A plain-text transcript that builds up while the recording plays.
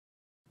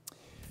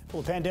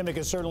Well, the pandemic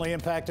has certainly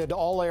impacted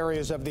all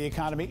areas of the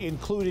economy,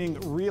 including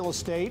real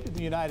estate in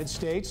the United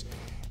States.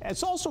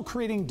 It's also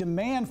creating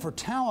demand for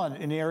talent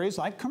in areas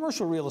like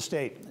commercial real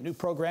estate. A new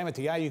program at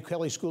the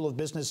Kelley School of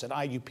Business at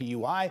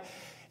IUPUI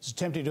is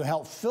attempting to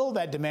help fill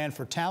that demand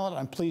for talent.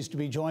 I'm pleased to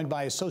be joined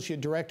by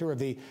Associate Director of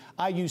the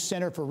IU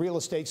Center for Real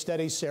Estate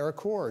Studies, Sara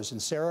Coers. And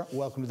Sara,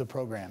 welcome to the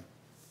program.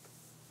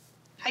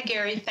 Hi,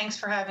 Gary. Thanks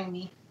for having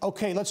me.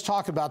 Okay, let's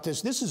talk about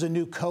this. This is a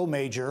new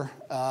co-major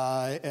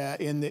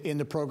in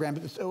the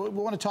program. So we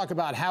want to talk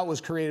about how it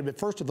was created. But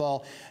first of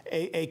all,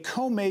 a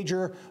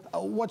co-major,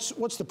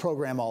 what's the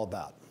program all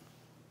about?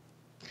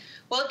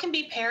 Well, it can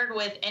be paired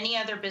with any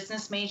other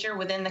business major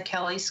within the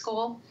Kelley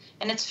School,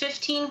 and it's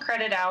 15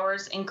 credit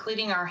hours,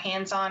 including our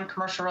hands-on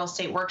commercial real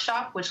estate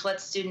workshop, which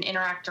lets students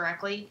interact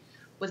directly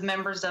with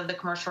members of the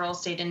commercial real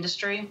estate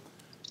industry.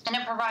 And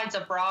it provides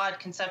a broad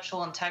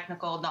conceptual and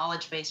technical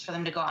knowledge base for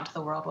them to go out into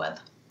the world with.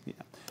 Yeah.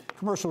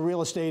 Commercial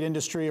real estate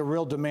industry, a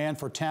real demand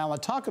for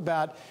talent. Talk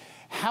about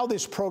how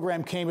this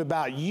program came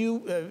about.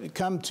 You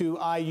come to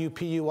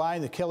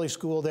IUPUI, the Kelley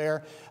School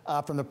there,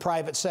 from the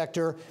private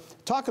sector.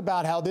 Talk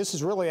about how this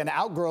is really an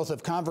outgrowth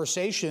of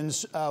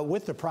conversations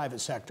with the private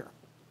sector.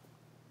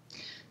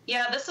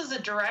 Yeah, this is a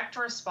direct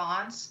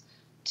response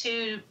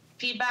to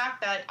feedback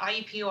that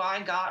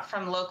IUPUI got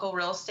from local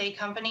real estate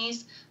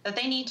companies that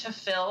they need to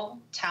fill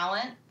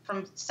talent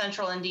from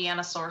central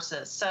Indiana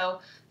sources. So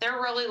they're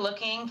really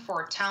looking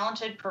for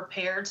talented,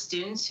 prepared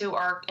students who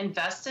are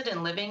invested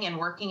in living and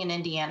working in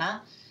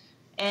Indiana.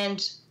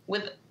 And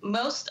with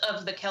most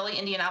of the Kelley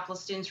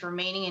Indianapolis students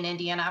remaining in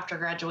Indiana after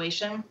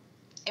graduation,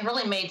 it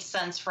really made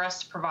sense for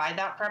us to provide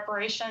that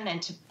preparation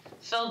and to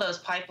fill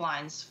those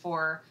pipelines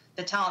for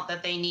the talent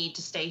that they need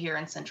to stay here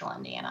in central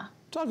Indiana.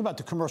 Talk about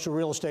the commercial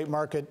real estate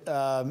market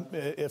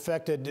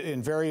affected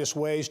in various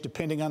ways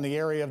depending on the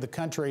area of the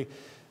country.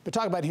 But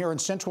talk about here in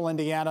central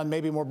Indiana and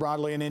maybe more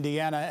broadly in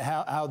Indiana,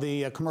 how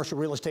the commercial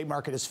real estate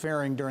market is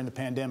faring during the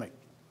pandemic.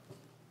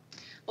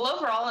 Well,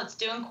 overall, it's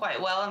doing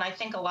quite well, and I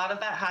think a lot of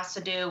that has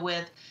to do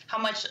with how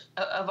much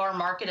of our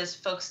market is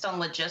focused on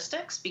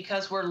logistics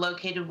because we're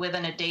located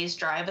within a day's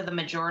drive of the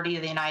majority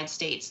of the United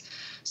States.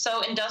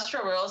 So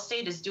industrial real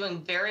estate is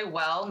doing very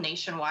well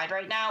nationwide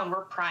right now, and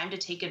we're primed to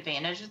take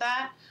advantage of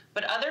that.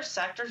 But other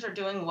sectors are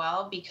doing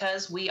well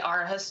because we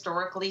are a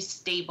historically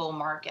stable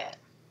market.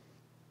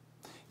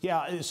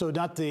 Yeah, so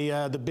not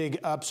the big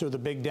ups or the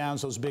big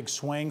downs, those big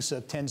swings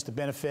tends to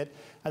benefit,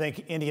 I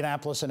think,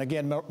 Indianapolis and,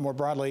 again, more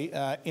broadly,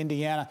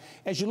 Indiana.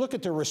 As you look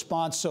at the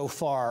response so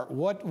far,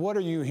 what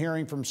are you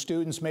hearing from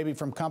students, maybe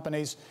from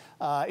companies,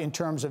 in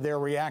terms of their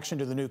reaction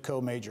to the new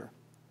co-major?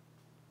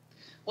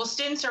 Well,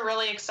 students are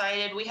really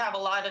excited. We have a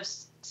lot of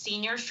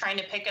seniors trying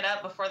to pick it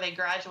up before they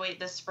graduate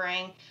this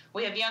spring.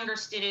 We have younger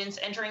students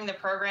entering the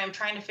program,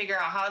 trying to figure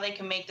out how they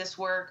can make this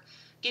work,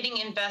 getting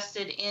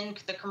invested in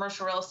the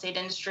commercial real estate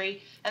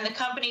industry, and the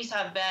companies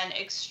have been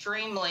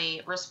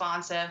extremely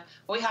responsive.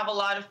 We have a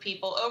lot of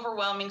people,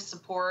 overwhelming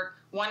support,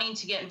 wanting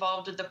to get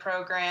involved with the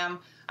program.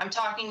 I'm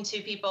talking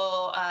to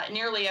people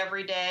nearly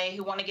every day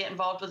who want to get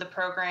involved with the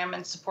program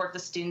and support the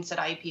students at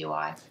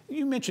IUPUI.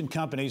 You mentioned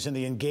companies and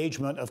the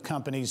engagement of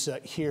companies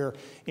here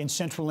in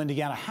central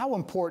Indiana. How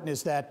important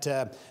is that,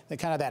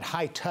 kind of that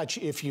high touch,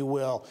 if you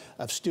will,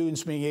 of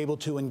students being able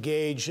to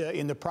engage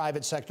in the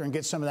private sector and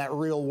get some of that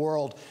real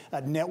world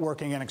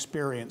networking and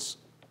experience?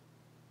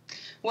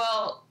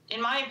 Well,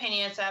 in my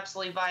opinion, it's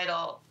absolutely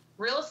vital.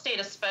 Real estate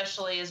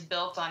especially is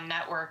built on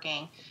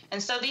networking. And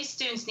so these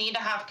students need to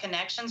have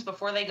connections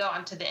before they go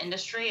into the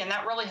industry, and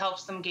that really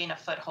helps them gain a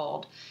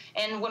foothold.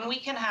 And when we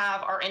can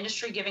have our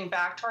industry giving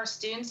back to our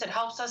students, it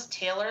helps us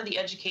tailor the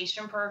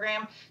education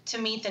program to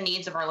meet the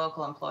needs of our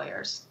local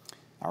employers.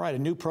 All right, a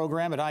new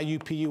program at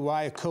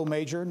IUPUI, a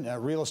co-major in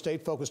real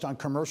estate focused on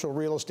commercial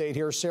real estate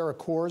here. Sara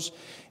Coers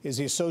is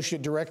the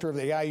Associate Director of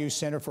the IU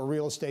Center for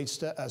Real Estate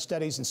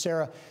Studies. And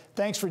Sara,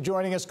 thanks for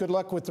joining us. Good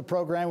luck with the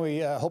program. We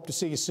hope to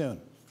see you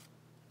soon.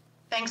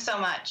 Thanks so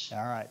much.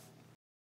 All right.